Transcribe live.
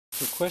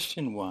For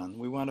question 1,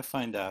 we want to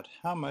find out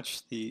how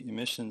much the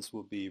emissions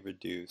will be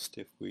reduced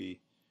if we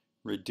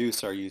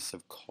reduce our use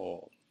of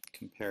coal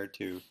compared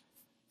to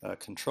a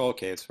control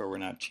case where we're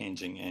not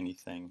changing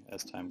anything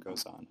as time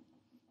goes on.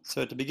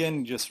 So to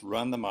begin, just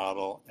run the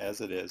model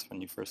as it is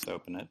when you first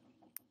open it.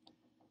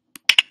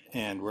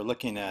 And we're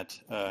looking at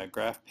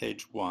graph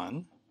page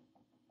 1,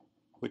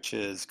 which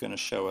is going to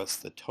show us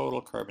the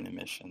total carbon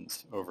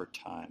emissions over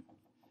time.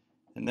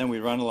 And then we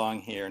run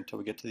along here until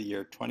we get to the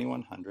year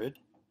 2100.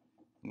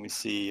 And we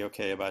see,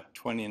 okay, about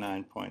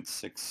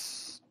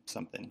 29.6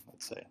 something,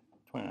 let's say,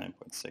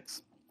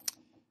 29.6.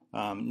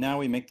 Now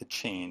we make the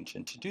change,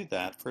 and to do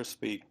that, first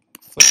we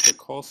flip the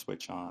coal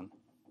switch on.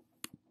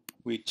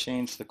 We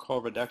change the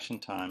coal reduction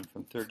time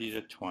from 30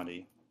 to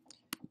 20,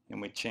 and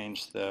we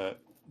change the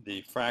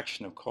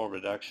fraction of coal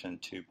reduction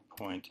to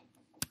 0.24.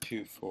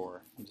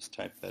 I'll just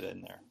type that in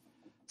there.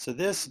 So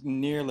this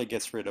nearly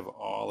gets rid of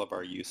all of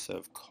our use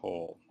of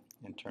coal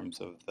in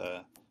terms of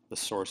the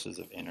sources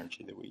of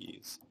energy that we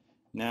use.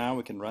 Now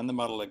we can run the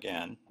model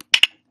again,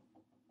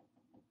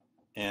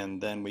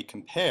 and then we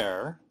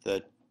compare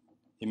the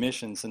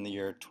emissions in the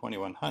year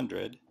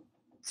 2100.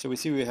 So we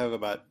see we have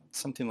about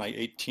something like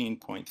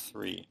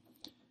 18.3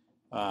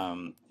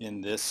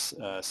 in this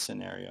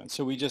scenario. And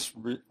so we just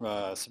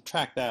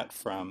subtract that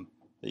from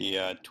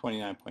the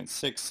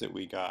 29.6 that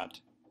we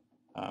got.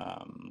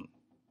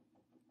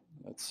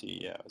 Let's see,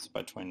 yeah, it's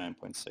about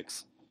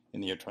 29.6 in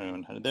the year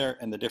 2100 there,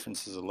 and the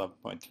difference is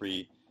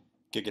 11.3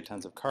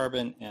 gigatons of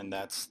carbon, and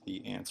that's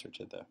the answer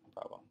to the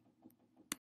problem.